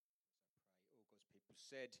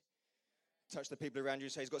said, touch the people around you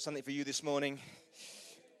and say, he's got something for you this morning.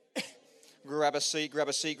 Grab a seat, grab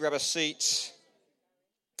a seat, grab a seat.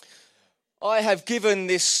 I have given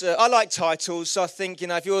this, I like titles, so I think,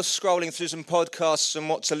 if you're scrolling through some podcasts and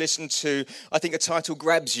what to listen to, I think a title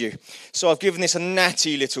grabs you. So I've given this a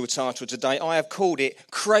natty little title today. I have called it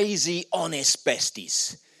Crazy Honest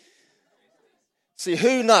Besties. See,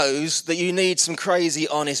 who knows that you need some crazy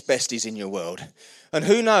honest besties in your world? And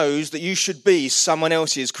who knows that you should be someone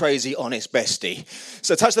else's crazy honest bestie?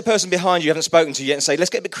 So touch the person behind you haven't spoken to yet and say, let's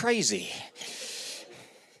get a bit crazy.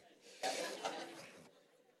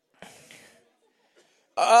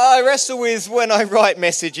 I wrestle with when I write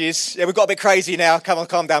messages. Yeah, we've got a bit crazy now. Come on,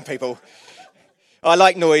 calm down, people. I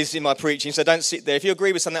like noise in my preaching, so don't sit there. If you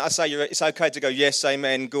agree with something I say, it's okay to go, yes,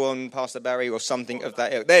 amen, go on, Pastor Barry, or something of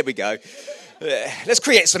that ilk. There we go. Let's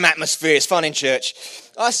create some atmosphere. It's fun in church.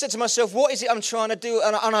 I said to myself, what is it I'm trying to do?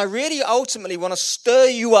 And I really ultimately want to stir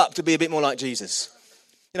you up to be a bit more like Jesus.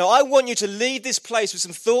 I want you to leave this place with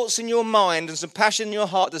some thoughts in your mind and some passion in your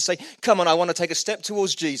heart to say, come on, I want to take a step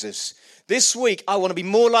towards Jesus. This week, I want to be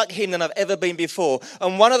more like him than I've ever been before.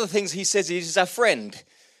 And one of the things he says is, he's our friend.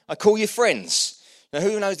 I call you friends. Now,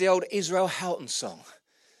 who knows the old Israel Houghton song?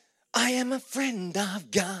 I am a friend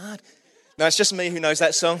of God. No, it's just me who knows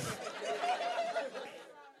that song.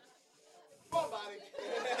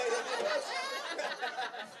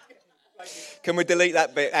 Can we delete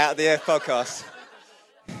that bit out of the podcast?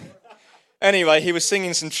 Anyway, he was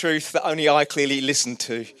singing some truth that only I clearly listened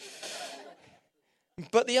to.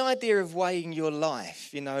 But the idea of weighing your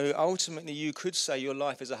life, ultimately you could say your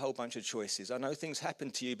life is a whole bunch of choices. I know things happen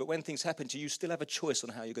to you, but when things happen to you, you still have a choice on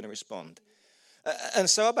how you're going to respond. And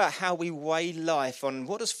so about how we weigh life on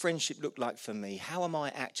what does friendship look like for me? How am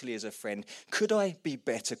I actually as a friend? Could I be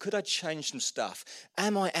better? Could I change some stuff?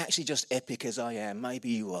 Am I actually just epic as I am? Maybe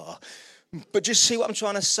you are. But just see what I'm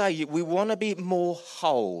trying to say. We want to be more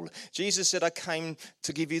whole. Jesus said, I came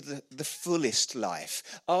to give you the fullest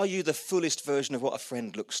life. Are you the fullest version of what a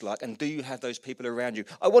friend looks like? And do you have those people around you?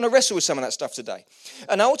 I want to wrestle with some of that stuff today.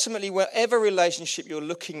 And ultimately, whatever relationship you're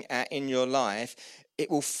looking at in your life, it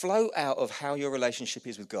will flow out of how your relationship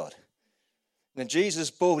is with God. Now, Jesus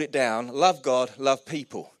boiled it down, love God, love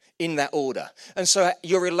people. In that order. And so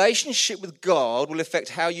your relationship with God will affect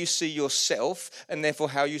how you see yourself and therefore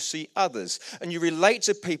how you see others. And you relate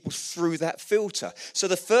to people through that filter. So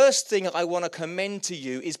the first thing I want to commend to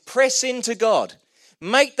you is press into God.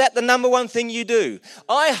 Make that the number one thing you do.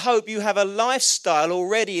 I hope you have a lifestyle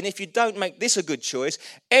already, and if you don't, make this a good choice.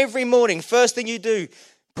 Every morning, first thing you do,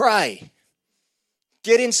 pray.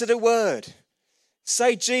 Get into the Word.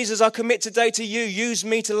 Say, Jesus, I commit today to you. Use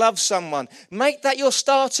me to love someone. Make that your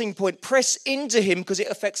starting point. Press into him because it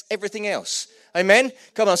affects everything else. Amen?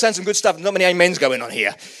 Come on, I'm saying some good stuff. Not many amens going on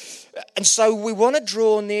here. And so we want to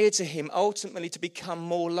draw near to him, ultimately to become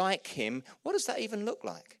more like him. What does that even look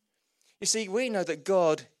like? You see, we know that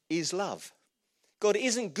God is love. God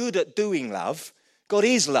isn't good at doing love. God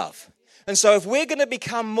is love. And so if we're going to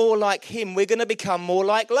become more like him, we're going to become more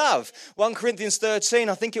like love. 1 Corinthians 13,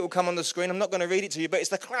 I think it will come on the screen. I'm not going to read it to you, but it's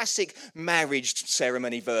the classic marriage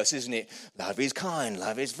ceremony verse, isn't it? Love is kind,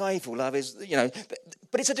 love is faithful, love is,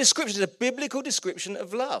 But it's a description, it's a biblical description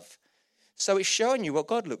of love. So it's showing you what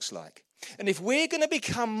God looks like. And if we're going to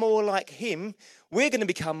become more like him, we're going to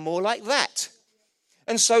become more like that.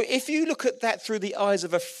 And so if you look at that through the eyes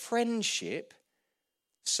of a friendship,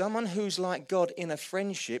 someone who's like God in a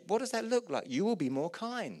friendship, what does that look like? You will be more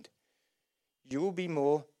kind. You will be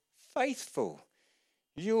more faithful.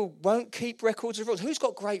 You won't keep records of rules. Who's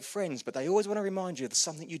got great friends, but they always want to remind you of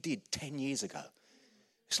something you did 10 years ago?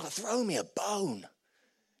 It's like, throw me a bone.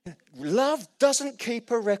 Love doesn't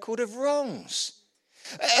keep a record of wrongs.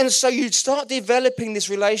 And so you start developing this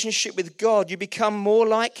relationship with God. You become more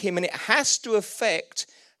like him, and it has to affect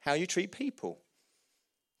how you treat people.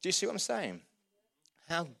 Do you see what I'm saying?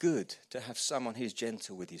 How good to have someone who's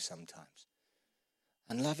gentle with you sometimes.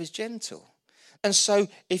 And love is gentle. And so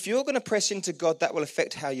if you're going to press into God, that will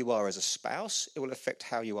affect how you are as a spouse. It will affect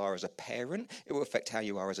how you are as a parent. It will affect how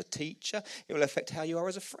you are as a teacher. It will affect how you are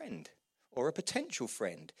as a friend or a potential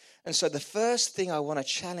friend. And so the first thing I want to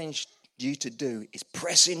challenge you to do is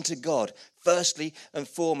press into God, firstly and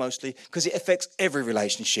foremostly, because it affects every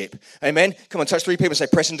relationship. Amen? Come on, touch 3 people and say,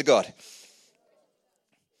 press into God.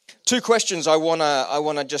 2 questions I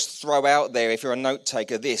wanna just throw out there if you're a note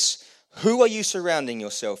taker. This: who are you surrounding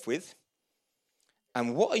yourself with?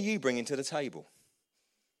 And what are you bringing to the table?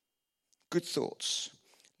 Good thoughts.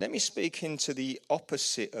 Let me speak into the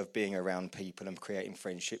opposite of being around people and creating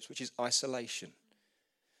friendships, which is isolation.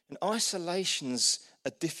 And isolation's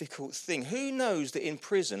a difficult thing. Who knows that in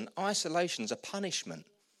prison, isolation's a punishment?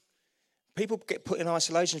 People get put in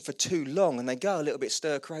isolation for too long and they go a little bit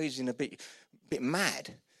stir crazy and a bit mad.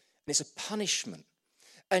 And it's a punishment.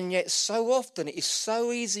 And yet so often it is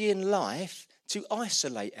so easy in life to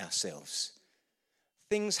isolate ourselves.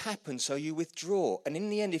 Things happen, so you withdraw. And in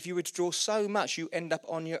the end, if you withdraw so much, you end up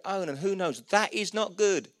on your own. And who knows, that is not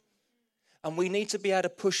good. And we need to be able to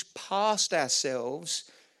push past ourselves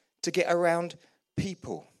to get around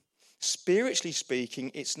people. Spiritually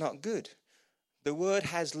speaking, it's not good. The word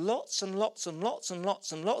has lots and lots and lots and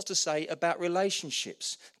lots and lots to say about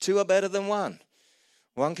relationships. Two are better than one.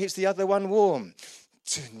 One keeps the other one warm.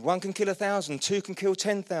 One can kill 1,000, two can kill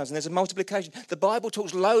 10,000. There's a multiplication. The Bible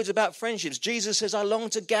talks loads about friendships. Jesus says, I long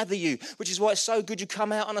to gather you, which is why it's so good you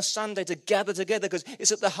come out on a Sunday to gather together, because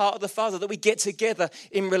it's at the heart of the Father that we get together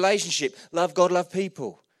in relationship. Love God, love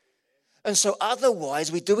people. And so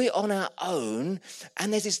otherwise we do it on our own,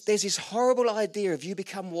 and there's this horrible idea of you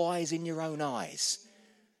become wise in your own eyes.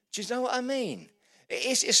 Do you know what I mean?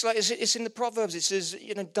 It's in the Proverbs. It says,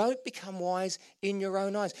 don't become wise in your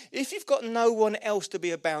own eyes. If you've got no one else to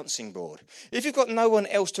be a bouncing board, if you've got no one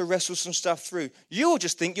else to wrestle some stuff through, you'll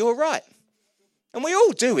just think you're right. And we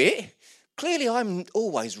all do it. Clearly I'm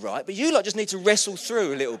always right, but you lot just need to wrestle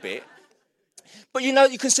through a little bit. But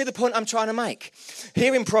you can see the point I'm trying to make.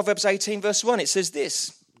 Here in Proverbs 18 verse 1, it says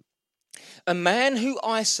this. A man who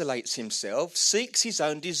isolates himself seeks his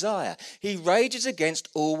own desire. He rages against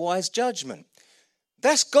all wise judgment.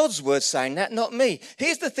 That's God's word saying that, not me.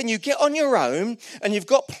 Here's the thing, you get on your own and you've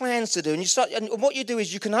got plans to do, and what you do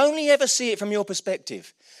is you can only ever see it from your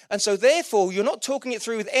perspective. And so therefore, you're not talking it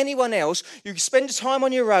through with anyone else. You spend time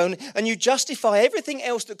on your own and you justify everything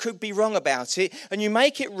else that could be wrong about it, and you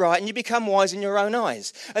make it right and you become wise in your own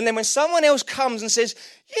eyes. And then when someone else comes and says,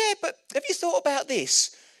 yeah, but have you thought about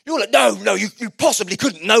this? You're like, no, you possibly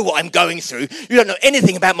couldn't know what I'm going through. You don't know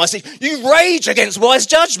anything about my situation. You rage against wise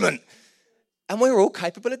judgment. And we're all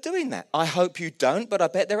capable of doing that. I hope you don't, but I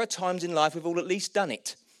bet there are times in life we've all at least done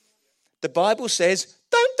it. The Bible says,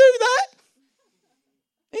 don't do that.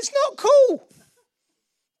 It's not cool.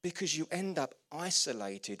 Because you end up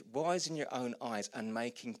isolated, wise in your own eyes, and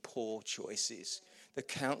making poor choices. The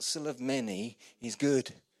counsel of many is good.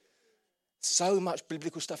 So much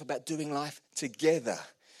biblical stuff about doing life together.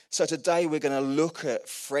 So today we're going to look at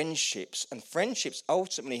friendships. And friendships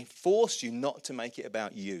ultimately force you not to make it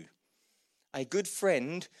about you. A good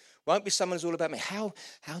friend won't be someone who's all about me. How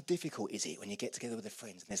difficult is it when you get together with your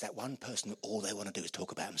friends and there's that one person that all they want to do is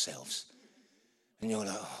talk about themselves? And you're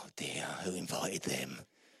like, oh dear, who invited them?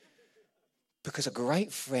 Because a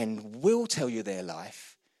great friend will tell you their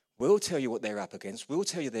life, will tell you what they're up against, will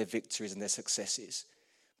tell you their victories and their successes,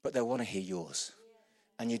 but they'll want to hear yours.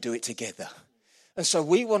 And you do it together. And so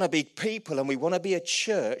we want to be people, and we want to be a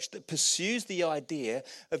church that pursues the idea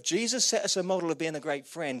of Jesus set us a model of being a great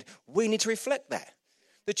friend. We need to reflect that.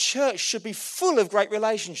 The church should be full of great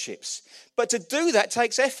relationships. But to do that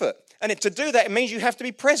takes effort. And to do that, it means you have to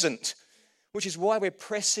be present, which is why we're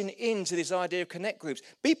pressing into this idea of connect groups.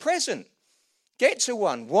 Be present. Get to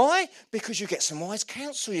one. Why? Because you get some wise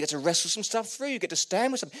counsel. You get to wrestle some stuff through. You get to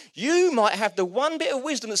stand with something. You might have the one bit of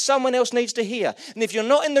wisdom that someone else needs to hear. And if you're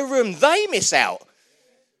not in the room, they miss out.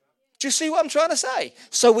 Do you see what I'm trying to say?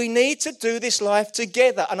 So we need to do this life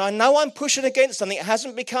together. And I know I'm pushing against something. It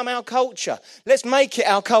hasn't become our culture. Let's make it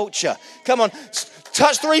our culture. Come on.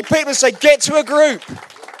 Touch 3 people and say, get to a group.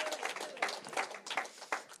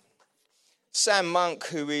 Sam Monk,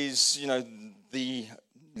 who is, the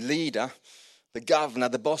leader, the governor,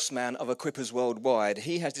 the boss man of Equippers Worldwide,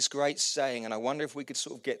 he has this great saying, and I wonder if we could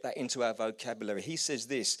sort of get that into our vocabulary. He says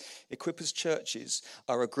this: Equippers churches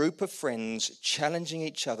are a group of friends challenging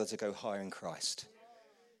each other to go higher in Christ.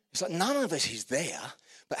 It's like none of us is there,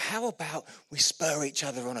 but how about we spur each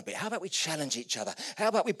other on a bit? How about we challenge each other? How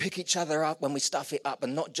about we pick each other up when we stuff it up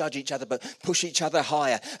and not judge each other, but push each other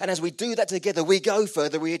higher? And as we do that together, we go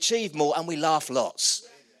further, we achieve more, and we laugh lots.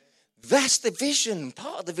 That's the vision,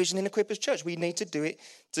 part of the vision in Equippers Church. We need to do it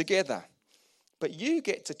together. But you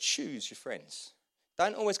get to choose your friends.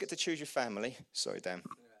 Don't always get to choose your family. Sorry, Dan.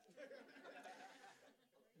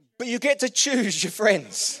 But you get to choose your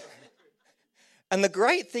friends. And the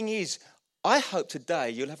great thing is, I hope today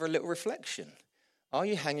you'll have a little reflection. Are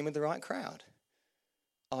you hanging with the right crowd?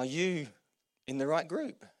 Are you in the right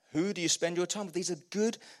group? Who do you spend your time with? These are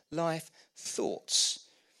good life thoughts.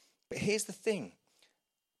 But here's the thing.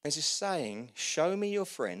 There's this saying, show me your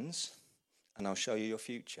friends and I'll show you your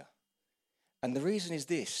future. And the reason is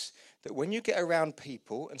this, that when you get around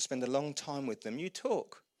people and spend a long time with them, you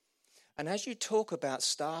talk. And as you talk about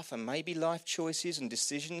stuff and maybe life choices and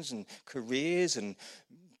decisions and careers and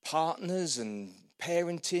partners and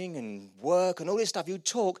parenting and work and all this stuff, you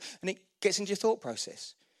talk and it gets into your thought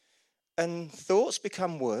process. And thoughts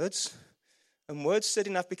become words, and words said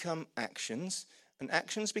enough become actions, and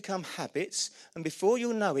actions become habits, and before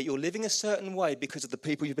you know it, you're living a certain way because of the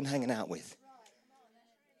people you've been hanging out with.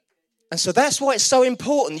 And so that's why it's so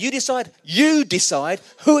important. You decide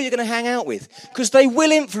who are you going to hang out with, because they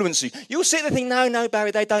will influence you. You'll sit there and think, no,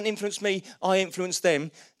 Barry, they don't influence me, I influence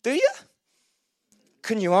them. Do you?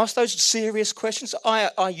 Can you ask those serious questions?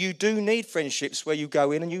 You do need friendships where you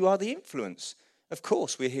go in and you are the influence. Of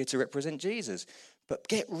course, we're here to represent Jesus. But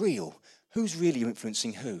get real. Who's really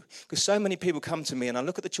influencing who? Because so many people come to me and I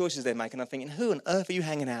look at the choices they're making and I'm thinking, who on earth are you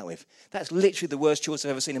hanging out with? That's literally the worst choice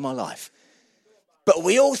I've ever seen in my life. But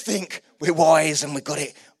we all think we're wise and we've got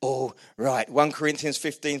it all right. 1 Corinthians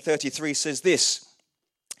 15:33 says this: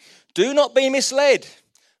 do not be misled.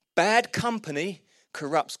 Bad company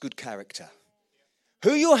corrupts good character.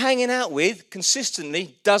 Who you're hanging out with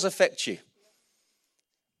consistently does affect you.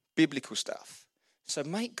 Biblical stuff. So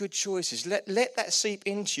make good choices. Let that seep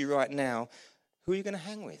into you right now. Who are you going to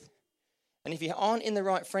hang with? And if you aren't in the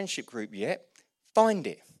right friendship group yet, find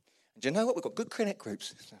it. And do you know what? We've got good connect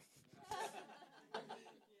groups.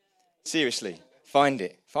 Seriously, find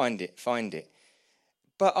it.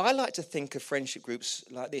 But I like to think of friendship groups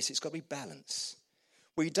like this. It's got to be balance.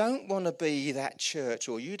 We don't want to be that church,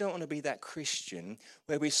 or you don't want to be that Christian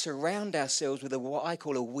where we surround ourselves with what I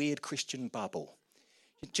call a weird Christian bubble.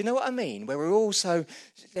 Do you know what I mean? Where we're all saved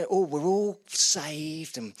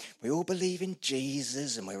and we all believe in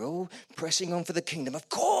Jesus and we're all pressing on for the kingdom. Of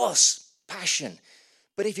course, passion.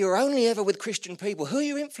 But if you're only ever with Christian people, who are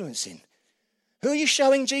you influencing? Who are you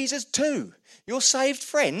showing Jesus to? Your saved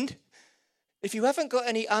friend? If you haven't got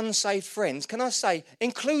any unsaved friends, can I say,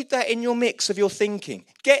 include that in your mix of your thinking.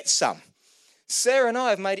 Get some. Sarah and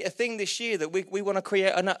I have made it a thing this year that we want to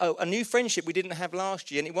create a new friendship we didn't have last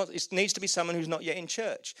year, and it needs to be someone who's not yet in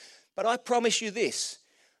church. But I promise you this,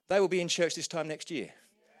 they will be in church this time next year.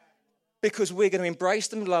 Because we're going to embrace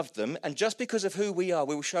them, love them, and just because of who we are,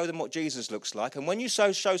 we will show them what Jesus looks like. And when you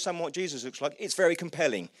show someone what Jesus looks like, it's very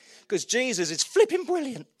compelling. Because Jesus is flipping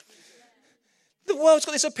brilliant. The world's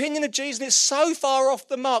got this opinion of Jesus, and it's so far off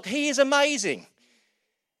the mark. He is amazing.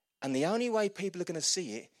 And the only way people are going to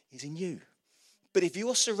see it is in you. But if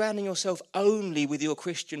you're surrounding yourself only with your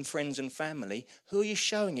Christian friends and family, who are you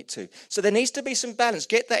showing it to? So there needs to be some balance.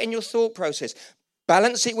 Get that in your thought process.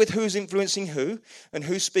 Balance it with who's influencing who and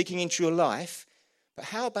who's speaking into your life. But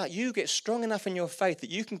how about you get strong enough in your faith that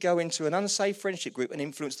you can go into an unsafe friendship group and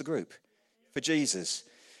influence the group for Jesus?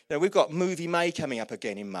 You know, we've got Movie May coming up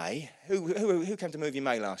again in May. Who came to Movie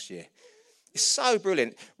May last year? It's so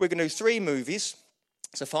brilliant. We're going to do 3 movies.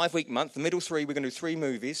 It's a 5-week month. The middle 3, we're going to do 3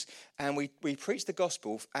 movies. And we preach the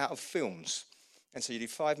gospel out of films. And so you do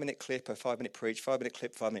 5-minute clip, a 5-minute preach, 5-minute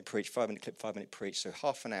clip, 5-minute preach, 5-minute clip, 5-minute preach. So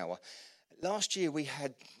half an hour. Last year we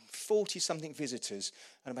had 40-something visitors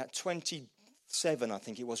and about 27, I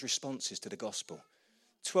think it was, responses to the gospel.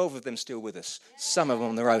 12 of them still with us. Some of them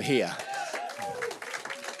on the row here.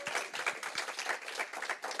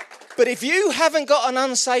 But if you haven't got an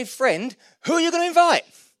unsaved friend, who are you going to invite?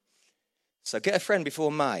 So get a friend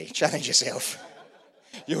before May. Challenge yourself.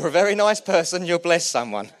 You're a very nice person. You'll bless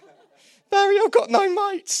someone. Barry, I've got no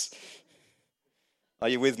mates. Are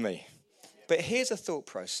you with me? But here's a thought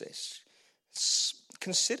process.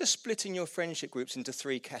 Consider splitting your friendship groups into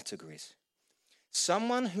 3 categories.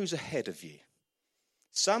 Someone who's ahead of you.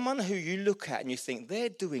 Someone who you look at and you think, they're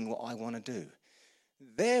doing what I want to do.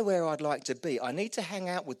 They're where I'd like to be. I need to hang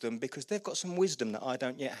out with them because they've got some wisdom that I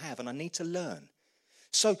don't yet have and I need to learn.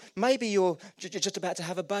 So maybe you're just about to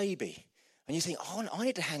have a baby and you think, oh, I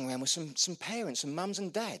need to hang around with some parents, some mums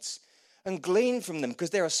and dads and glean from them because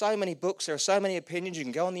there are so many books, there are so many opinions. You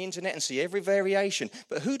can go on the internet and see every variation.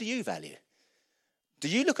 But who do you value? Do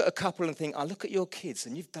you look at a couple and think, I look at your kids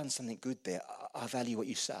and you've done something good there. I value what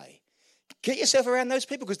you say. Get yourself around those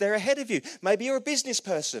people because they're ahead of you. Maybe you're a business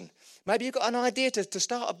person. Maybe you've got an idea to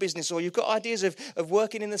start a business, or you've got ideas of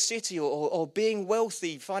working in the city or being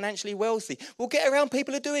wealthy, financially wealthy. Well, get around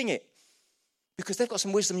people who are doing it because they've got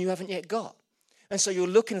some wisdom you haven't yet got. And so you're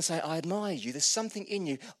looking and saying, I admire you. There's something in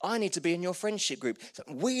you. I need to be in your friendship group. So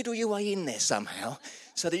wheedle your way in there somehow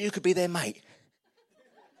so that you could be their mate.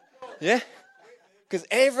 Yeah? Because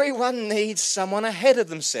everyone needs someone ahead of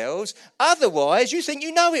themselves. Otherwise, you think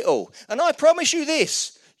you know it all. And I promise you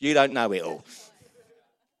this, you don't know it all.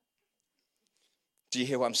 Do you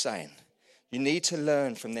hear what I'm saying? You need to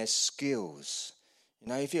learn from their skills. You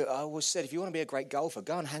know, I always said, if you want to be a great golfer,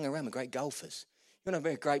 go and hang around with great golfers. You want to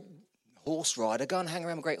be a great Horse rider, go and hang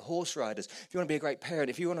around with great horse riders. If you want to be a great parent,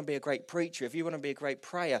 if you want to be a great preacher, if you want to be a great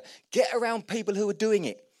prayer, get around people who are doing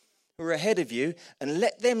it, who are ahead of you, and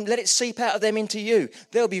let it seep out of them into you.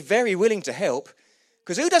 They'll be very willing to help.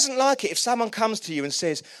 Because who doesn't like it if someone comes to you and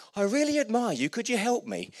says, I really admire you, could you help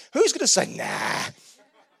me? Who's going to say, nah?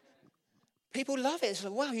 People love it. It's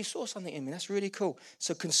like, wow, you saw something in me. That's really cool.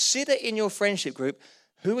 So consider in your friendship group,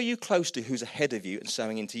 who are you close to who's ahead of you and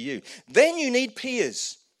sowing into you? Then you need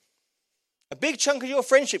peers. A big chunk of your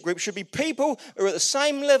friendship group should be people who are at the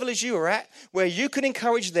same level as you are at, where you can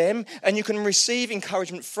encourage them and you can receive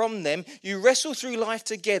encouragement from them. You wrestle through life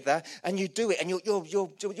together and you do it, and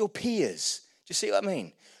you're peers. Do you see what I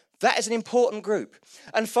mean? That is an important group.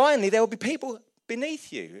 And finally, there will be people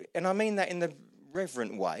beneath you. And I mean that in the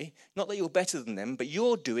reverent way. Not that you're better than them, but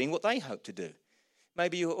you're doing what they hope to do.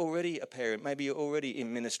 Maybe you're already a parent. Maybe you're already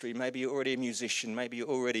in ministry. Maybe you're already a musician. Maybe you're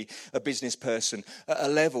already a business person at a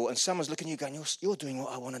level. And someone's looking at you going, you're doing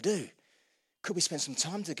what I want to do. Could we spend some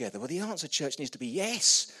time together? Well, the answer, church, needs to be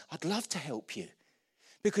yes. I'd love to help you.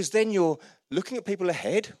 Because then you're looking at people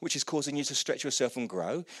ahead, which is causing you to stretch yourself and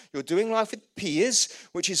grow. You're doing life with peers,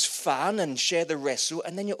 which is fun and share the wrestle.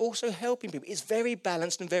 And then you're also helping people. It's very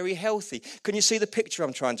balanced and very healthy. Can you see the picture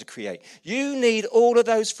I'm trying to create? You need all of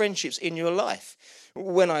those friendships in your life.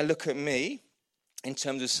 When I look at me, in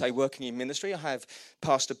terms of, say, working in ministry, I have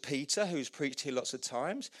Pastor Peter, who's preached here lots of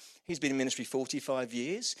times. He's been in ministry 45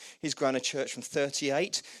 years. He's grown a church from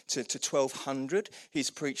 38 to 1,200.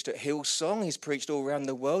 He's preached at Hillsong. He's preached all around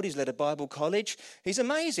the world. He's led a Bible college. He's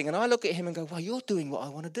amazing. And I look at him and go, well, you're doing what I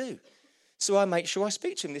want to do. So I make sure I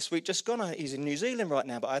speak to him this week. Just gone. He's in New Zealand right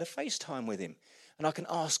now, but I had a FaceTime with him. And I can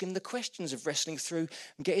ask him the questions of wrestling through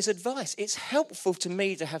and get his advice. It's helpful to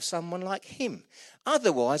me to have someone like him.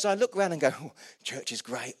 Otherwise, I look around and go, oh, church is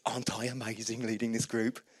great. Aren't I amazing leading this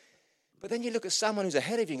group? But then you look at someone who's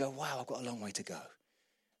ahead of you and go, wow, I've got a long way to go.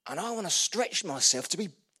 And I want to stretch myself to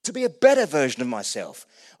be a better version of myself.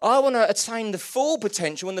 I want to attain the full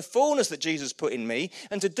potential and the fullness that Jesus put in me.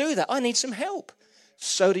 And to do that, I need some help.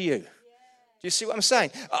 So do you. Do you see what I'm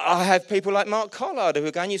saying? I have people like Mark Collard who,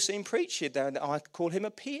 again, you've seen preach here. I call him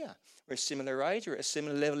a peer. We're a similar age. We're at a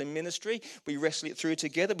similar level in ministry. We wrestle it through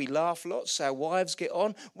together. We laugh lots. Our wives get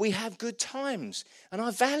on. We have good times. And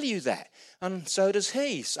I value that. And so does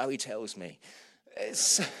he, so he tells me.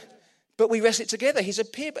 But we wrestle it together. He's a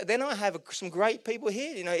peer. But then I have some great people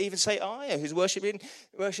here. You know, even say Aya, who's worship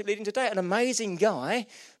leading today. An amazing guy.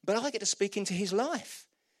 But I get to speak into his life.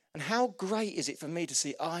 And how great is it for me to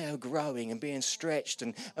see Io growing and being stretched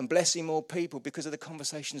and blessing more people because of the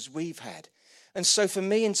conversations we've had. And so for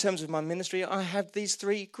me, in terms of my ministry, I have these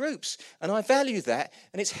three groups. And I value that,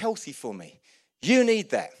 and it's healthy for me. You need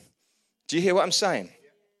that. Do you hear what I'm saying?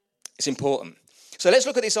 It's important. So let's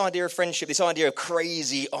look at this idea of friendship, this idea of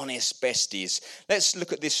crazy, honest besties. Let's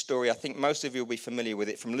look at this story. I think most of you will be familiar with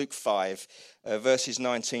it from Luke 5, verses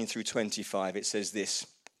 19 through 25. It says this.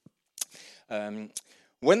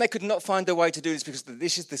 When they could not find a way to do this, because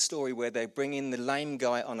this is the story where they bring in the lame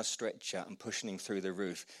guy on a stretcher and pushing him through the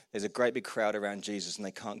roof. There's a great big crowd around Jesus and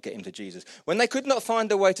they can't get him to Jesus. When they could not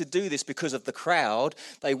find a way to do this because of the crowd,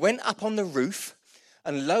 they went up on the roof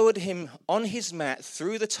and lowered him on his mat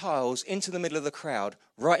through the tiles into the middle of the crowd,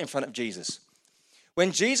 right in front of Jesus.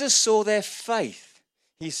 When Jesus saw their faith,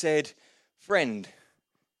 he said, friend,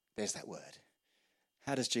 there's that word.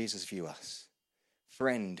 How does Jesus view us?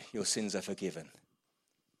 Friend, your sins are forgiven.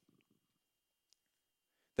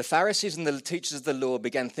 The Pharisees and the teachers of the law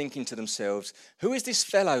began thinking to themselves, who is this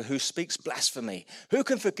fellow who speaks blasphemy? Who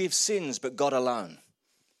can forgive sins but God alone?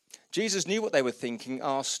 Jesus knew what they were thinking,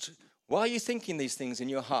 asked, why are you thinking these things in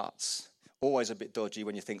your hearts? Always a bit dodgy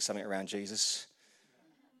when you think something around Jesus.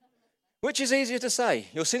 Which is easier to say,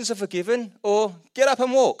 your sins are forgiven, or get up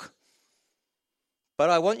and walk? But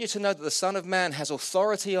I want you to know that the Son of Man has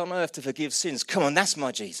authority on earth to forgive sins. Come on, that's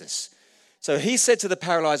my Jesus. So he said to the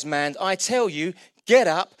paralyzed man, I tell you, get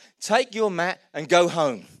up, take your mat and go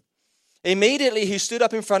home. Immediately he stood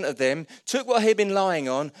up in front of them, took what he'd been lying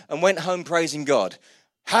on and went home praising God.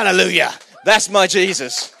 Hallelujah, that's my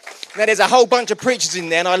Jesus. Now there's a whole bunch of preachers in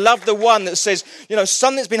there and I love the one that says, you know,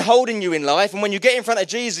 something's been holding you in life, and when you get in front of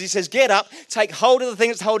Jesus, he says, get up, take hold of the thing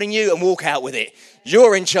that's holding you and walk out with it.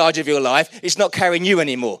 You're in charge of your life. It's not carrying you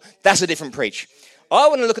anymore. That's a different preach. I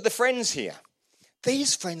want to look at the friends here.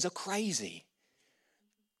 These friends are crazy.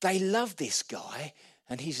 They love this guy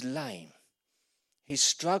and he's lame. He's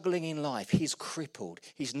struggling in life. He's crippled.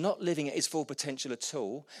 He's not living at his full potential at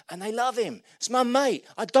all. And they love him. It's my mate.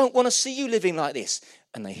 I don't want to see you living like this.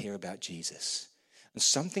 And they hear about Jesus. And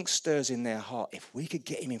something stirs in their heart. If we could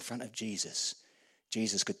get him in front of Jesus,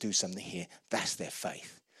 Jesus could do something here. That's their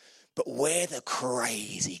faith. But where the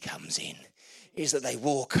crazy comes in is that they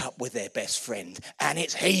walk up with their best friend and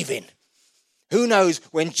it's heaving. Who knows,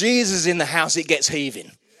 when Jesus is in the house, it gets heaving.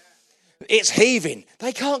 It's heaving.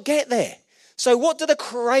 They can't get there. So what do the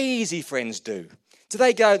crazy friends do? Do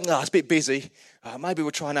they go, it's a bit busy. Maybe we'll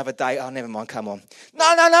try another day. Oh, never mind, come on.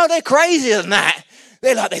 No, they're crazier than that.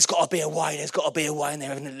 They're like, there's got to be a way. And they're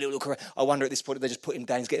having a little look. I wonder at this point if they just put him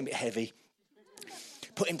down. He's getting a bit heavy.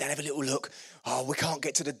 Put him down, have a little look. Oh, we can't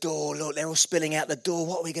get to the door. Look, they're all spilling out the door.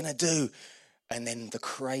 What are we going to do? And then the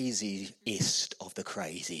craziest of the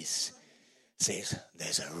crazies says,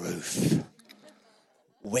 there's a roof.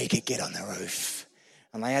 We could get on the roof.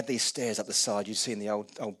 And they had these stairs up the side you'd see in the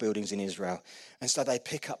old buildings in Israel. And so they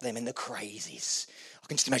pick up them in the crazies. I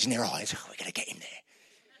can just imagine their eyes. Oh, we're going to get in there.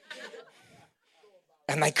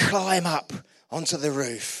 And they climb up onto the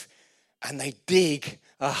roof and they dig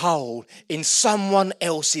a hole in someone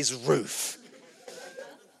else's roof.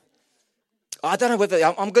 I don't know whether,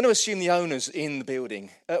 I'm going to assume the owner's in the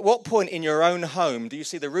building. At what point in your own home do you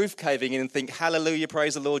see the roof caving in and think, hallelujah,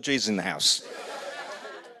 praise the Lord, Jesus in the house?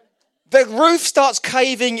 The roof starts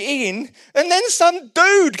caving in and then some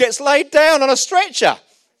dude gets laid down on a stretcher.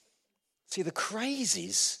 See, the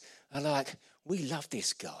crazies are like, we love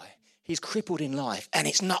this guy. He's crippled in life and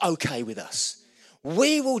it's not okay with us.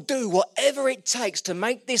 We will do whatever it takes to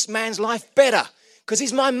make this man's life better because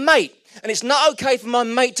he's my mate and it's not okay for my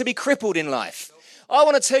mate to be crippled in life. I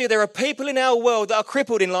want to tell you there are people in our world that are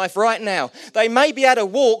crippled in life right now. They may be able to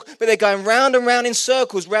walk, but they're going round and round in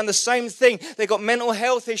circles around the same thing. They've got mental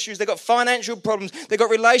health issues. They've got financial problems. They've got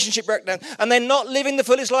relationship breakdown. And they're not living the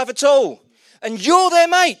fullest life at all. And you're their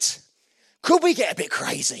mate. Could we get a bit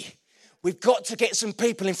crazy? We've got to get some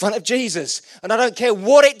people in front of Jesus. And I don't care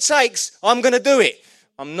what it takes, I'm going to do it.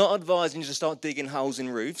 I'm not advising you to start digging holes in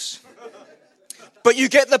roofs. But you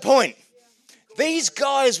get the point. These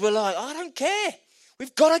guys were like, I don't care.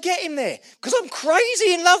 We've got to get him there because I'm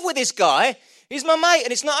crazy in love with this guy. He's my mate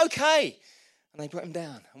and it's not okay. And they put him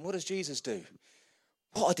down. And what does Jesus do?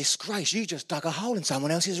 What a disgrace. You just dug a hole in someone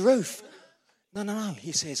else's roof. No.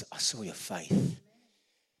 He says, I saw your faith.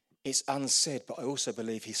 It's unsaid, but I also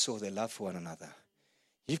believe he saw their love for one another.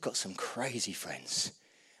 You've got some crazy friends.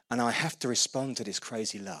 And I have to respond to this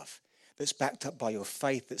crazy love that's backed up by your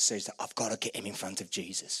faith that says that I've got to get him in front of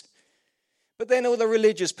Jesus. But then all the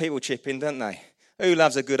religious people chip in, don't they? Who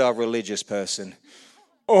loves a good old religious person?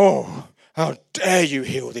 Oh, how dare you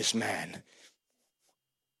heal this man?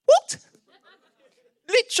 What?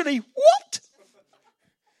 Literally, what?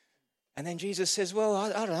 And then Jesus says, well,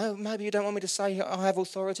 I don't know, maybe you don't want me to say I have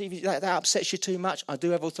authority. If that upsets you too much, I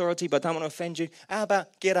do have authority, but I don't want to offend you. How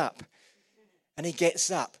about get up? And he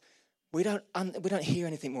gets up. We don't hear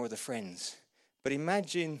anything more of the friends. But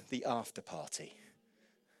imagine the after party.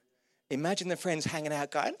 Imagine the friends hanging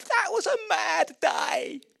out going, that was a mad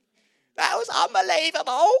day. That was unbelievable.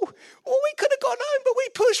 Oh, we could have gone home, but we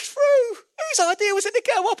pushed through. Whose idea was it to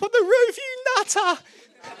go up on the roof, you nutter?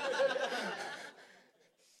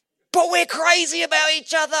 But we're crazy about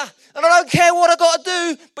each other. And I don't care what I've got to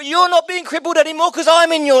do, but you're not being crippled anymore because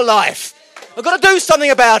I'm in your life. I've got to do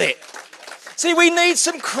something about it. See, we need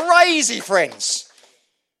some crazy friends.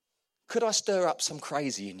 Could I stir up some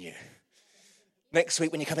crazy in you? Next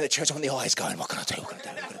week when you come into church, I want the eyes going, what can I do? What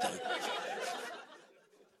can I do?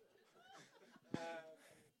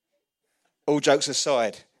 All jokes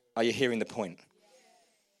aside, are you hearing the point?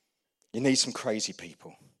 You need some crazy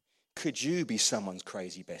people. Could you be someone's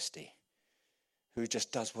crazy bestie who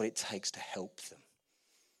just does what it takes to help them?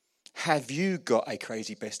 Have you got a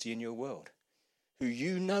crazy bestie in your world who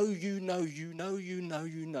you know,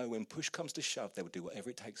 when push comes to shove, they will do whatever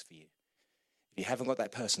it takes for you? If you haven't got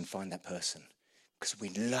that person, find that person. Because we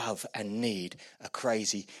love and need a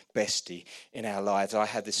crazy bestie in our lives. I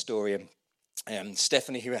had this story,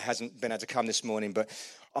 Stephanie, who hasn't been able to come this morning, but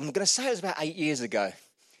I'm going to say it was about 8 years ago.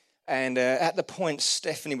 And at the point,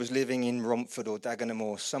 Stephanie was living in Romford or Dagenham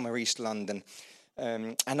or somewhere East London.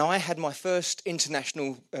 And I had my first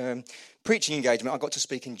international preaching engagement. I got to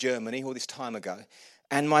speak in Germany all this time ago.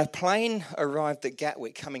 And my plane arrived at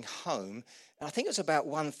Gatwick coming home. I think it was about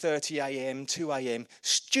 1:30 a.m., 2 a.m.,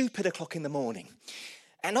 stupid o'clock in the morning.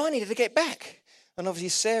 And I needed to get back. And obviously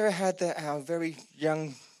Sarah had our very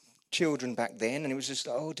young children back then, and it was just,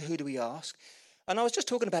 who do we ask? And I was just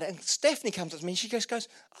talking about it, and Stephanie comes up to me, and she just goes,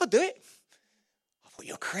 I'll do it. I thought,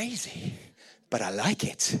 you're crazy, but I like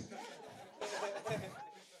it.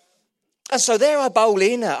 And so there I bowl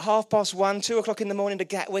in at 1:30, 2 o'clock in the morning to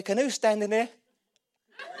Gatwick, and who's standing there?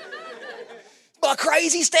 My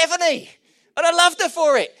crazy Stephanie. And I loved her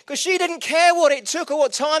for it because she didn't care what it took or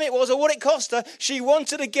what time it was or what it cost her. She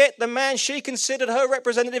wanted to get the man she considered her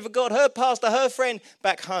representative of God, her pastor, her friend,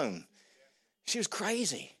 back home. She was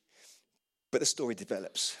crazy. But the story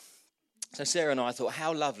develops. So Sarah and I thought,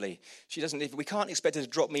 how lovely. We can't expect her to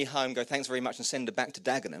drop me home, go thanks very much and send her back to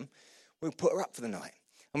Dagenham. We'll put her up for the night.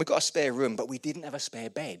 And we got a spare room, but we didn't have a spare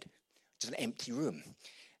bed. Just an empty room.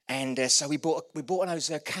 And so we bought one of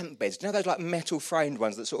those camp beds. Do you know those like metal framed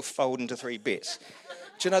ones that sort of fold into 3 bits?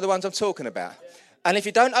 Do you know the ones I'm talking about? And if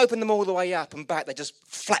you don't open them all the way up and back, they just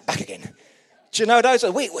flat back again. Do you know those?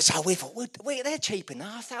 So we thought, they're cheap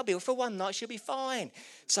enough. That'll be for one night. She'll be fine.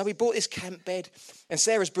 So we bought this camp bed. And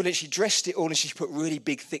Sarah's brilliant. She dressed it all and she put really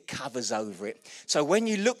big, thick covers over it. So when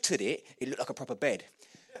you looked at it, it looked like a proper bed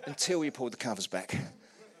until we pulled the covers back.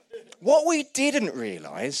 What we didn't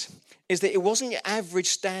realise is that it wasn't your average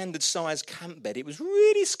standard size camp bed. It was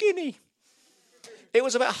really skinny. It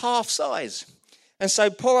was about half size. And so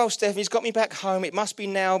poor old Stephanie's got me back home. It must be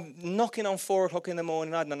now knocking on 4 o'clock in the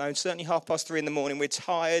morning. I don't know, certainly 3:30 in the morning. We're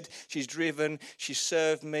tired. She's driven. She's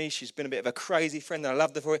served me. She's been a bit of a crazy friend and I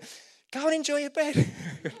loved her for it. Go and enjoy your bed.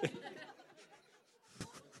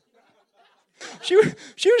 She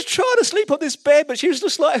was trying to sleep on this bed, but she was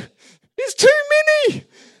just like, it's too mini.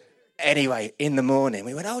 Anyway, in the morning,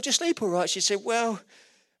 we went, just sleep all right. She said, well,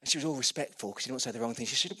 and she was all respectful because she didn't want to say the wrong thing.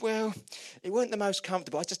 She said, well, it weren't the most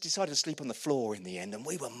comfortable. I just decided to sleep on the floor in the end, and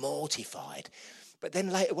we were mortified. But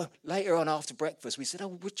then later on after breakfast, we said,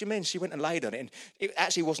 what do you mean? She went and laid on it, and it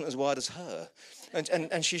actually wasn't as wide as her.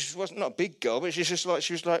 And she wasn't not a big girl, but she was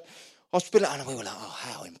like, I spilled it on, and we were like,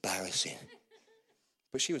 how embarrassing.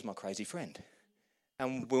 But she was my crazy friend.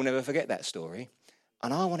 And we'll never forget that story.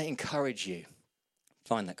 And I want to encourage you,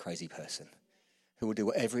 find that crazy person who will do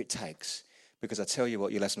whatever it takes. Because I tell you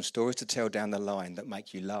what, you'll have some stories to tell down the line that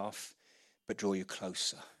make you laugh, but draw you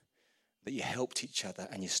closer. That you helped each other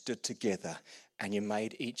and you stood together and you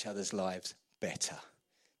made each other's lives better.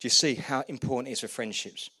 Do you see how important it is for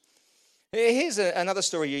friendships? Here's another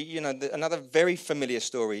story, another very familiar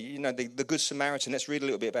story. The Good Samaritan. Let's read a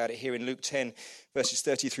little bit about it here in Luke 10, verses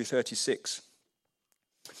 30 through 36.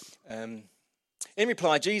 In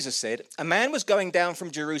reply, Jesus said, a man was going down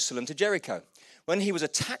from Jerusalem to Jericho when he was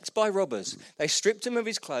attacked by robbers. They stripped him of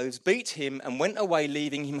his clothes, beat him, and went away,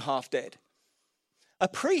 leaving him half dead. A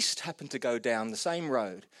priest happened to go down the same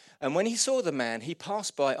road, and when he saw the man, he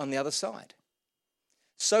passed by on the other side.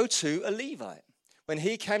 So too a Levite, when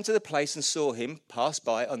he came to the place and saw him, passed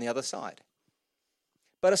by on the other side.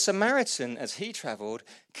 But a Samaritan, as he travelled,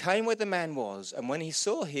 came where the man was, and when he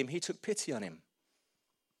saw him, he took pity on him.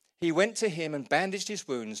 He went to him and bandaged his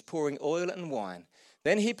wounds, pouring oil and wine.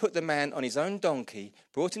 Then he put the man on his own donkey,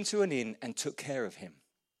 brought him to an inn, and took care of him.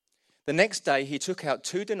 The next day he took out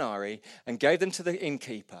 2 denarii and gave them to the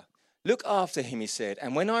innkeeper. Look after him, he said,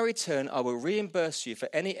 and when I return, I will reimburse you for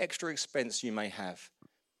any extra expense you may have.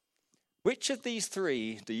 Which of these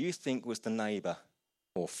 3 do you think was the neighbour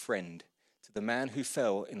or friend to the man who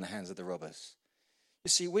fell in the hands of the robbers? You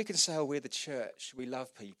see, we can say, we're the church, we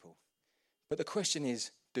love people. But the question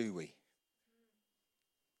is, do we?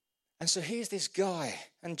 And so here's this guy,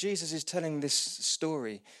 and Jesus is telling this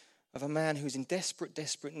story of a man who's in desperate,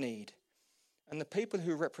 desperate need. And the people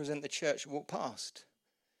who represent the church walk past.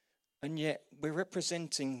 And yet we're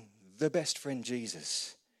representing the best friend,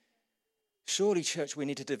 Jesus. Surely, church, we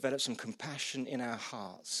need to develop some compassion in our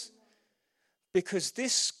hearts. Because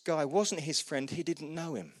this guy wasn't his friend, he didn't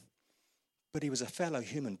know him. But he was a fellow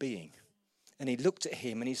human being. And he looked at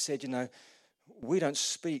him and he said, we don't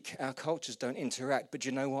speak, our cultures don't interact, but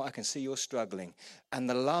you know what? I can see you're struggling. And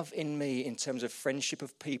the love in me in terms of friendship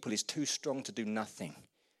of people is too strong to do nothing.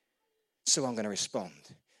 So I'm going to respond.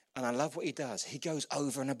 And I love what he does. He goes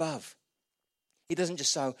over and above. He doesn't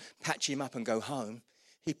just so patch him up and go home.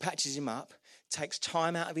 He patches him up, takes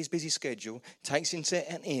time out of his busy schedule, takes him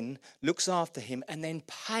to an inn, looks after him, and then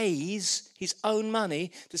pays his own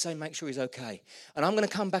money to say, make sure he's okay. And I'm going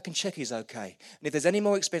to come back and check he's okay. And if there's any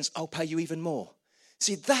more expense, I'll pay you even more.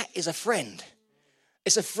 See, that is a friend.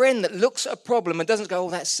 It's a friend that looks at a problem and doesn't go,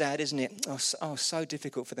 that's sad, isn't it? So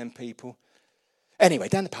difficult for them people. Anyway,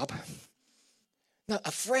 down the pub. No,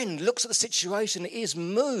 a friend looks at the situation and is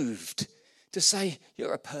moved to say,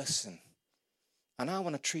 you're a person. And I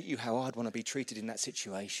want to treat you how I'd want to be treated in that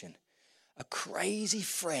situation. A crazy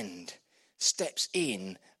friend steps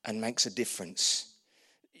in and makes a difference.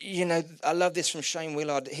 I love this from Shane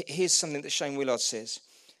Willard. Here's something that Shane Willard says.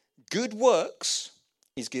 Good works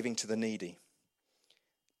is giving to the needy.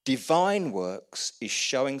 Divine works is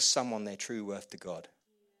showing someone their true worth to God.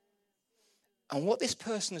 And what this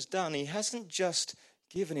person has done, he hasn't just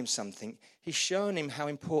given him something. He's shown him how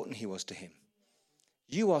important he was to him.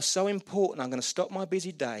 You are so important. I'm going to stop my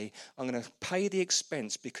busy day. I'm going to pay the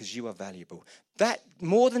expense because you are valuable. That,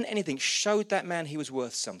 more than anything, showed that man he was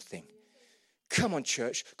worth something. Come on,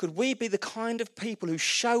 church. Could we be the kind of people who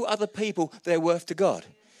show other people their worth to God?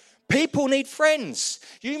 People need friends.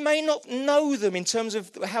 You may not know them in terms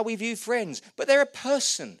of how we view friends, but they're a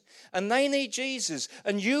person and they need Jesus.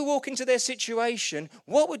 And you walk into their situation,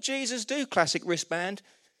 what would Jesus do? Classic wristband.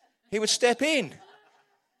 He would step in.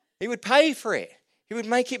 He would pay for it. He would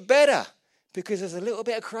make it better because there's a little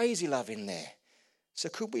bit of crazy love in there. So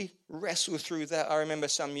could we wrestle through that? I remember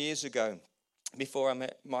some years ago, before I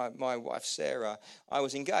met my wife, Sarah, I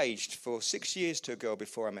was engaged for 6 years to a girl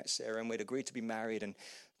before I met Sarah, and we'd agreed to be married. And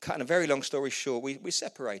cutting a very long story short, we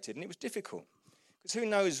separated, and it was difficult. Because who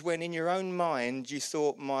knows when in your own mind you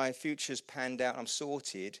thought my future's panned out, I'm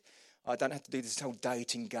sorted, I don't have to do this whole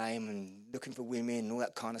dating game and looking for women and all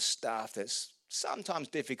that kind of stuff that's sometimes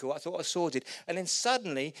difficult. I thought I was sorted. And then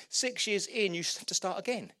suddenly, 6 years in, you have to start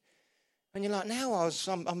again. And you're like, now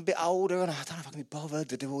I'm a bit older and I don't know if I can be bothered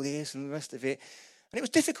to do all this and the rest of it. And it was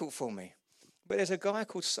difficult for me. But there's a guy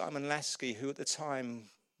called Simon Lasky who at the time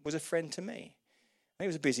was a friend to me. He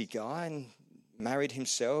was a busy guy and married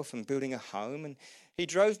himself and building a home. And he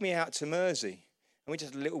drove me out to Mersey. And we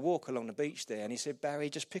just had a little walk along the beach there. And he said, Barry,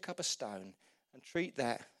 just pick up a stone and treat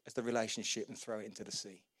that as the relationship and throw it into the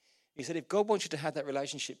sea. He said, if God wants you to have that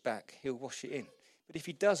relationship back, he'll wash it in. But if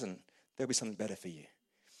he doesn't, there'll be something better for you.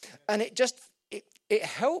 And it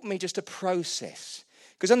helped me just to process.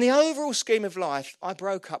 Because on the overall scheme of life, I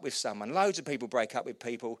broke up with someone. Loads of people break up with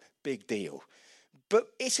people, big deal. But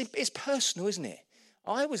it's personal, isn't it?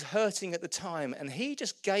 I was hurting at the time, and he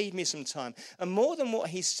just gave me some time. And more than what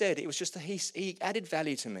he said, it was just that he added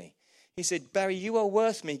value to me. He said, Barry, you are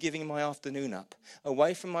worth me giving my afternoon up,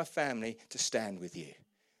 away from my family, to stand with you.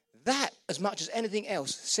 That, as much as anything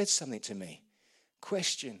else, said something to me.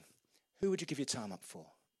 Question, who would you give your time up for?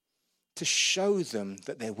 To show them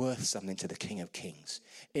that they're worth something to the King of Kings.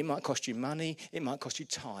 It might cost you money, it might cost you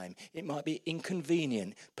time, it might be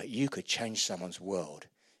inconvenient, but you could change someone's world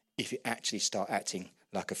if you actually start acting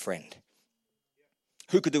like a friend.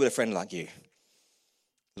 Who could do with a friend like you?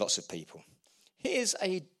 Lots of people. Here's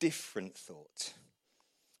a different thought.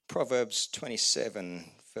 Proverbs 27,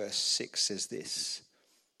 verse 6 says this.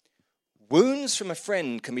 Wounds from a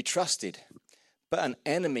friend can be trusted, but an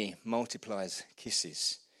enemy multiplies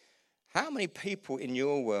kisses. How many people in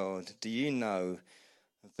your world do you know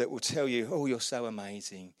that will tell you, oh, you're so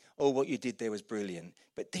amazing, oh, what you did there was brilliant,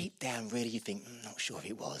 but deep down, really, you think, not sure if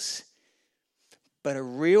it was. But a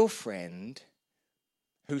real friend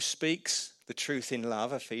who speaks the truth in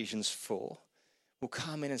love, Ephesians 4, will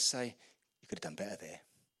come in and say, you could have done better there.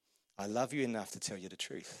 I love you enough to tell you the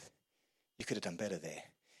truth. You could have done better there.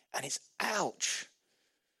 And it's ouch.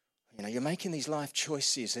 You know, you're making these life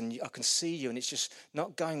choices and I can see you and it's just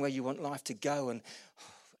not going where you want life to go. And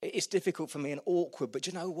it's difficult for me and awkward, but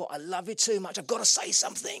you know what? I love you too much. I've got to say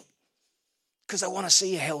something because I want to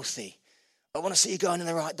see you healthy. I want to see you going in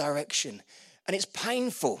the right direction. And it's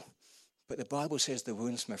painful. But the Bible says the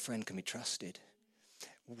wounds from a friend can be trusted.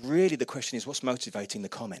 Really, the question is, what's motivating the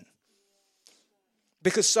comment?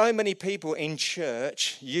 Because so many people in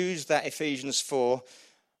church use that Ephesians 4,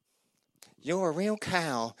 you're a real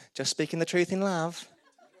cow, just speaking the truth in love.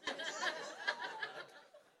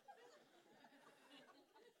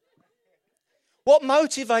 What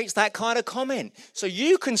motivates that kind of comment? So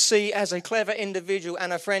you can see as a clever individual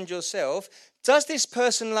and a friend yourself, does this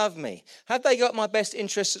person love me? Have they got my best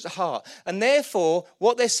interests at heart? And therefore,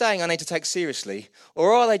 what they're saying I need to take seriously?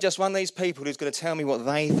 Or are they just one of these people who's going to tell me what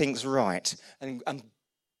they think's right and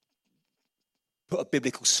put a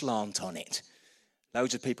biblical slant on it?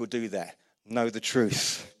 Loads of people do that. Know the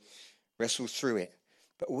truth. Wrestle through it.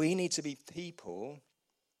 But we need to be people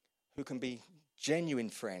who can be genuine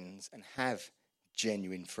friends and have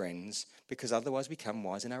genuine friends, because otherwise we become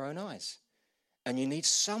wise in our own eyes. And you need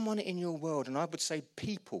someone in your world, and I would say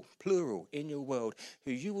people, plural, in your world,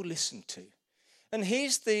 who you will listen to. And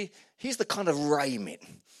here's the kind of remit.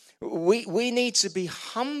 We need to be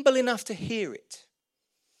humble enough to hear it.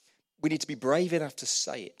 We need to be brave enough to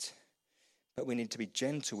say it. But we need to be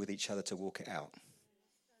gentle with each other to walk it out.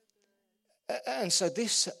 And so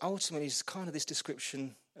this ultimately is kind of this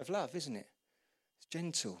description of love, isn't it? It's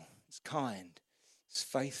gentle, it's kind, it's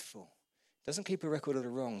faithful. It doesn't keep a record of the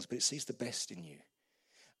wrongs, but it sees the best in you.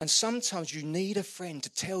 And sometimes you need a friend to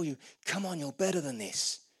tell you, come on, you're better than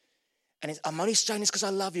this. And I'm only saying this because I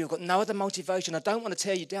love you. I've got no other motivation. I don't want to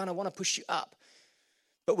tear you down. I want to push you up.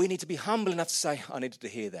 But we need to be humble enough to say, I needed to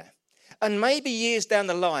hear that. And maybe years down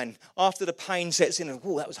the line, after the pain sets in, and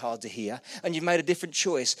oh, that was hard to hear, and you've made a different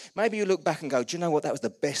choice, maybe you look back and go, do you know what? That was the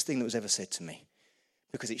best thing that was ever said to me,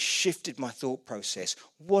 because it shifted my thought process.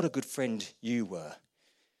 What a good friend you were.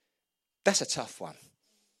 That's a tough one.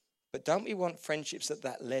 But don't we want friendships at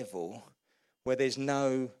that level where there's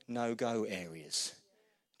no no-go areas?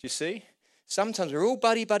 Do you see? Sometimes we're all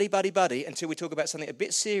buddy until we talk about something a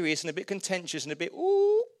bit serious and a bit contentious and a bit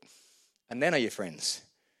ooh, and then are you friends?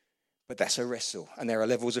 But that's a wrestle, and there are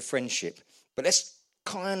levels of friendship. But let's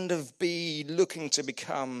kind of be looking to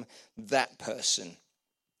become that person.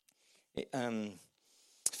 I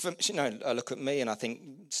look at me, and I think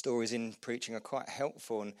stories in preaching are quite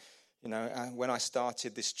helpful. And when I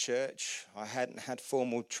started this church, I hadn't had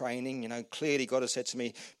formal training. Clearly God has said to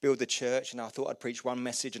me, build the church, and I thought I'd preach one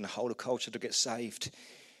message and the whole of culture to get saved.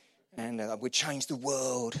 And we'd change the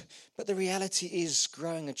world. But the reality is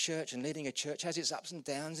growing a church and leading a church has its ups and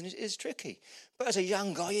downs, and it is tricky. But as a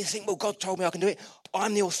young guy, you think, well, God told me I can do it.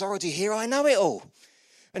 I'm the authority here. I know it all.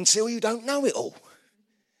 Until you don't know it all.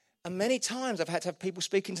 And many times I've had to have people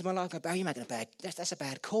speak into my life, go, oh, you're making that's a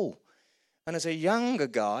bad call. And as a younger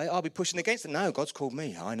guy, I'll be pushing against it. No, God's called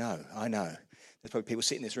me. I know. There's probably people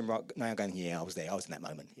sitting in this room right now going, yeah, I was there. I was in that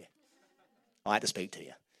moment. Yeah, I had to speak to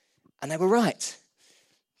you. And they were right.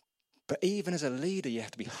 But even as a leader, you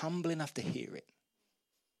have to be humble enough to hear it.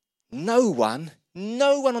 No one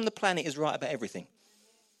on the planet is right about everything.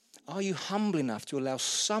 Are you humble enough to allow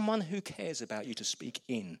someone who cares about you to speak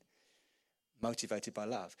in, motivated by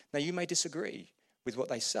love? Now, you may disagree with what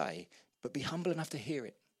they say, but be humble enough to hear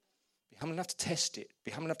it. Be humble enough to test it.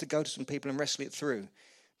 Be humble enough to go to some people and wrestle it through.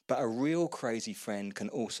 But a real crazy friend can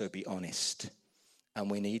also be honest.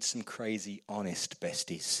 And we need some crazy, honest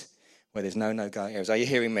besties where there's no-go areas. Are you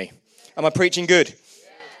hearing me? Am I preaching good?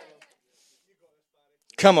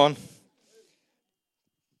 Come on.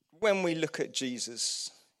 When we look at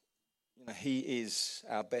Jesus, he is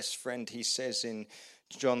our best friend. He says in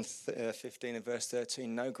John 15 and verse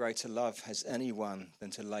 13, no greater love has anyone than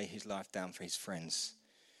to lay his life down for his friends.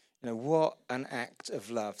 What an act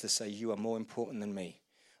of love to say you are more important than me.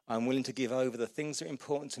 I'm willing to give over the things that are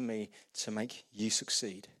important to me to make you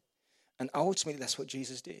succeed. And ultimately, that's what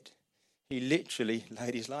Jesus did. He literally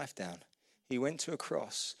laid his life down. He went to a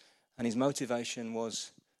cross, and his motivation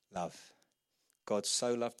was love. God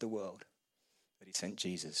so loved the world that he sent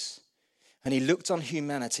Jesus. And he looked on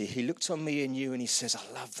humanity. He looked on me and you, and he says,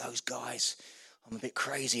 I love those guys. I'm a bit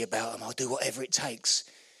crazy about them. I'll do whatever it takes.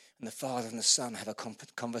 And the Father and the Son have a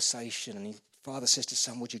conversation, and the Father says to the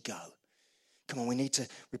Son, would you go? Come on, we need to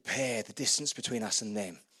repair the distance between us and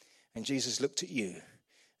them. And Jesus looked at you,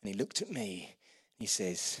 and he looked at me, and he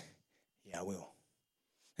says, yeah, I will.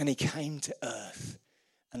 And he came to earth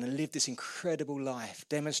and lived this incredible life,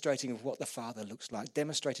 demonstrating what the Father looks like,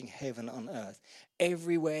 demonstrating heaven on earth.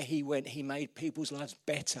 Everywhere he went, he made people's lives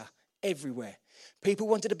better, everywhere. People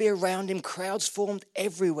wanted to be around him, crowds formed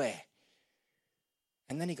everywhere.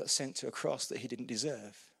 And then he got sent to a cross that he didn't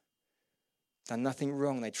deserve. Done nothing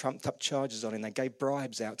wrong. They trumped up charges on him. They gave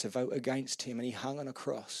bribes out to vote against him, and he hung on a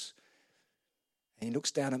cross. And he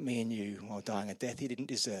looks down at me and you while dying a death he didn't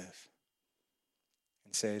deserve.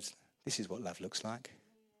 And said, this is what love looks like.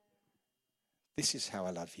 This is how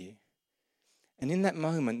I love you. And in that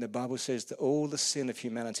moment, the Bible says that all the sin of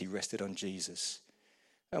humanity rested on Jesus.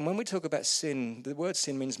 And when we talk about sin, the word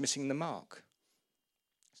sin means missing the mark.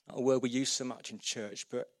 It's not a word we use so much in church,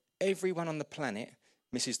 but everyone on the planet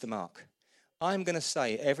misses the mark. I'm going to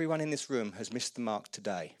say everyone in this room has missed the mark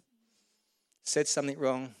today. Said something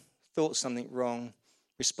wrong, thought something wrong,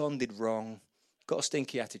 responded wrong, got a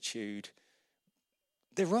stinky attitude.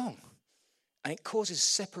 They're wrong. And it causes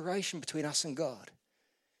separation between us and God.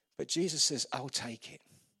 But Jesus says, I'll take it.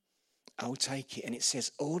 I'll take it. And it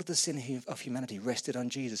says all of the sin of humanity rested on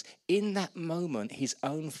Jesus. In that moment, his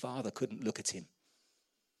own Father couldn't look at him.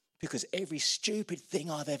 Because every stupid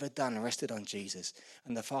thing I've ever done rested on Jesus.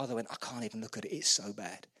 And the Father went, I can't even look at it. It's so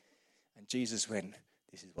bad. And Jesus went,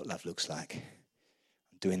 this is what love looks like.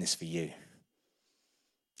 I'm doing this for you.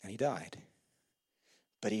 And he died.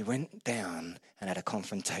 But he went down and had a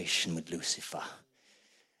confrontation with Lucifer.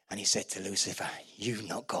 And he said to Lucifer, you've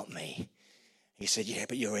not got me. He said, yeah,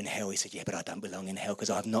 but you're in hell. He said, yeah, but I don't belong in hell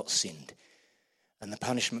because I've not sinned. And the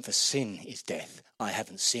punishment for sin is death. I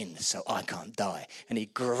haven't sinned, so I can't die. And he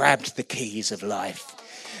grabbed the keys of life.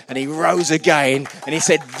 And he rose again. And he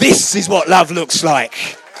said, this is what love looks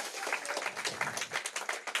like.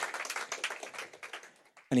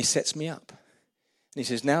 And he sets me up. And he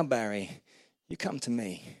says, now, Barry, you come to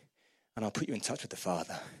me and I'll put you in touch with the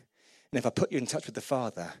Father. And if I put you in touch with the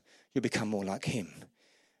Father, you'll become more like him.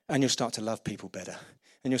 And you'll start to love people better.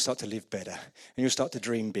 And you'll start to live better. And you'll start to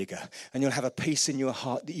dream bigger. And you'll have a peace in your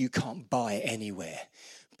heart that you can't buy anywhere.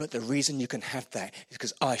 But the reason you can have that is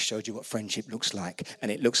because I showed you what friendship looks like.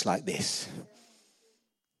 And it looks like this.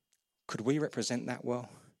 Could we represent that well?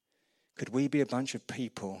 Could we be a bunch of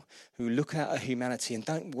people who look at our humanity and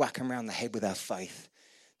don't whack them around the head with our faith?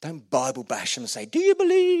 Don't Bible bash them and say, do you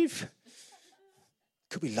believe?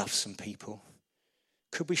 Could we love some people?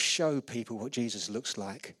 Could we show people what Jesus looks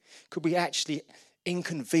like? Could we actually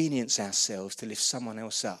inconvenience ourselves to lift someone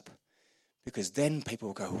else up? Because then people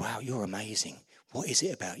will go, wow, you're amazing. What is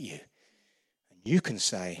it about you? And you can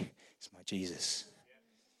say, it's my Jesus.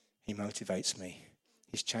 He motivates me.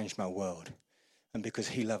 He's changed my world. And because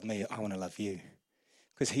he loved me, I want to love you.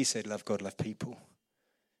 Because he said, love God, love people.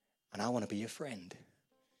 And I want to be your friend.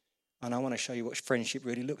 And I want to show you what friendship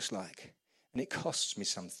really looks like. And it costs me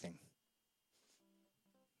something.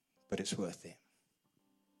 But it's worth it.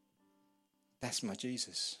 That's my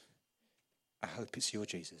Jesus. I hope it's your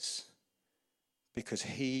Jesus. Because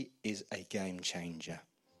he is a game changer.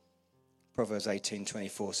 Proverbs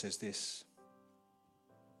 18:24 says this.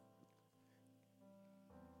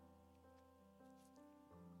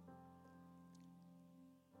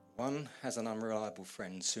 One has an unreliable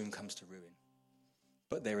friend, soon comes to ruin.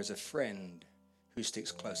 But there is a friend who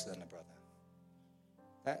sticks closer than a brother.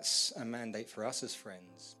 That's a mandate for us as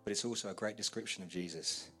friends, but it's also a great description of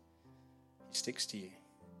Jesus. He sticks to you.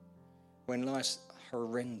 When life's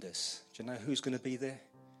horrendous, do you know who's going to be there?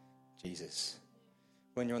 Jesus.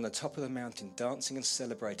 When you're on the top of the mountain dancing and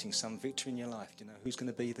celebrating some victory in your life, do you know who's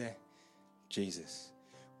going to be there? Jesus.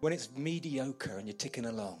 When it's mediocre and you're ticking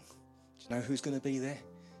along, do you know who's going to be there?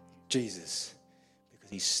 Jesus. Because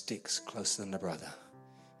he sticks closer than a brother.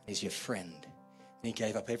 He's your friend. And he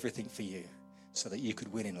gave up everything for you so that you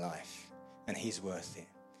could win in life. And he's worth it.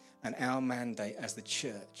 And our mandate as the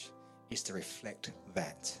church is to reflect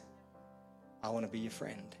that. I want to be your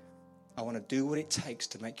friend. I want to do what it takes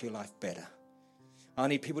to make your life better. I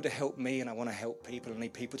need people to help me and I want to help people. I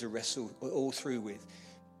need people to wrestle all through with.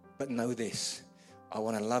 But know this, I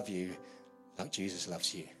want to love you like Jesus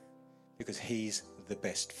loves you. Because he's the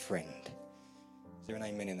best friend. Is there an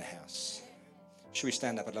amen in the house? Should we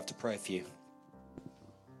stand up? I'd love to pray for you.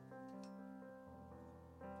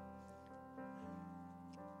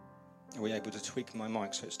 Are we able to tweak my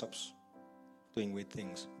mic so it stops doing weird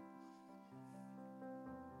things?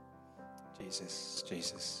 Jesus,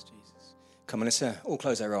 Jesus, Jesus. Come on, let's all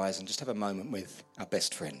close our eyes and just have a moment with our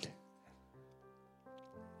best friend.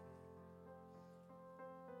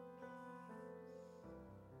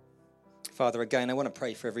 Father, again, I want to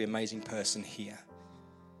pray for every amazing person here.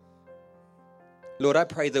 Lord, I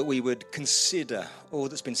pray that we would consider all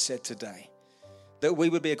that's been said today. That we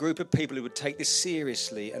would be a group of people who would take this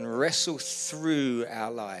seriously and wrestle through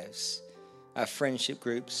our lives, our friendship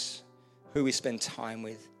groups, who we spend time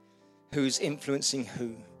with, who's influencing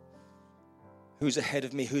who's ahead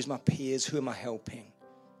of me, who's my peers, who am I helping.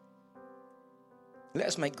 Let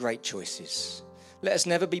us make great choices. Let us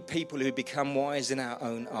never be people who become wise in our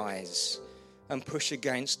own eyes and push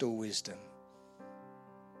against all wisdom.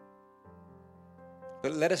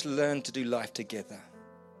 But let us learn to do life together,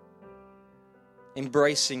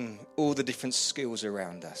 embracing all the different skills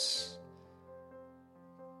around us.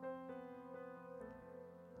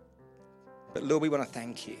 But Lord, we want to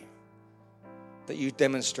thank you that you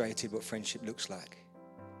demonstrated what friendship looks like.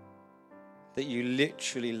 That you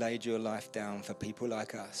literally laid your life down for people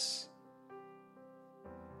like us.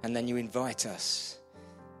 And then you invite us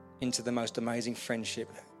into the most amazing friendship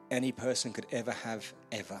any person could ever have,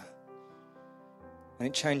 ever. And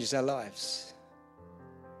it changes our lives.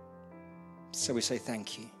 So we say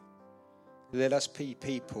thank you. Let us be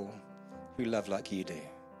people who love like you do.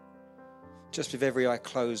 Just with every eye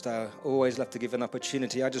closed, I always love to give an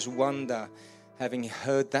opportunity. I just wonder, having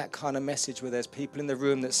heard that kind of message where there's people in the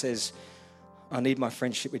room that says, I need my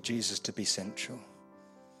friendship with Jesus to be central.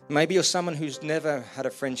 Maybe you're someone who's never had a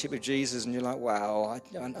friendship with Jesus and you're like, wow,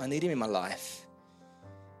 I need him in my life.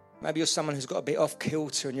 Maybe you're someone who's got a bit off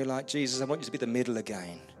kilter and you're like, Jesus, I want you to be the middle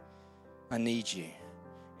again. I need you.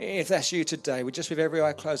 If that's you today, just with every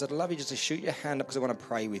eye closed, I'd love you just to shoot your hand up because I want to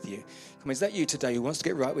pray with you. Come on, is that you today who wants to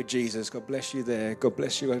get right with Jesus? God bless you there. God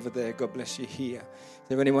bless you over there. God bless you here. Is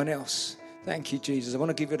there anyone else? Thank you, Jesus. I want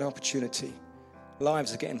to give you an opportunity.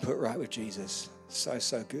 Lives are getting put right with Jesus. So,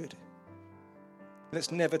 so good.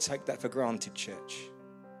 Let's never take that for granted, church.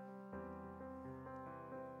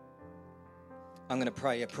 I'm going to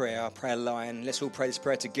pray a prayer. I'll pray a line. Let's all pray this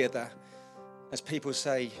prayer together. As people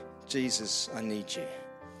say, Jesus, I need you.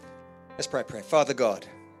 Let's pray a prayer. Father God,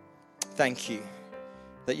 thank you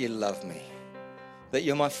that you love me, that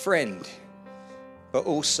you're my friend, but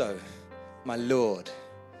also my Lord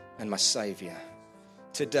and my Saviour.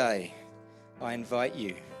 Today, I invite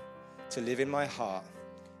you to live in my heart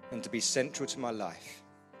and to be central to my life.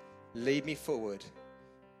 Lead me forward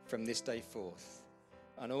from this day forth.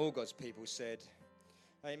 And all God's people said,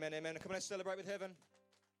 amen, amen. Come on, let's celebrate with heaven.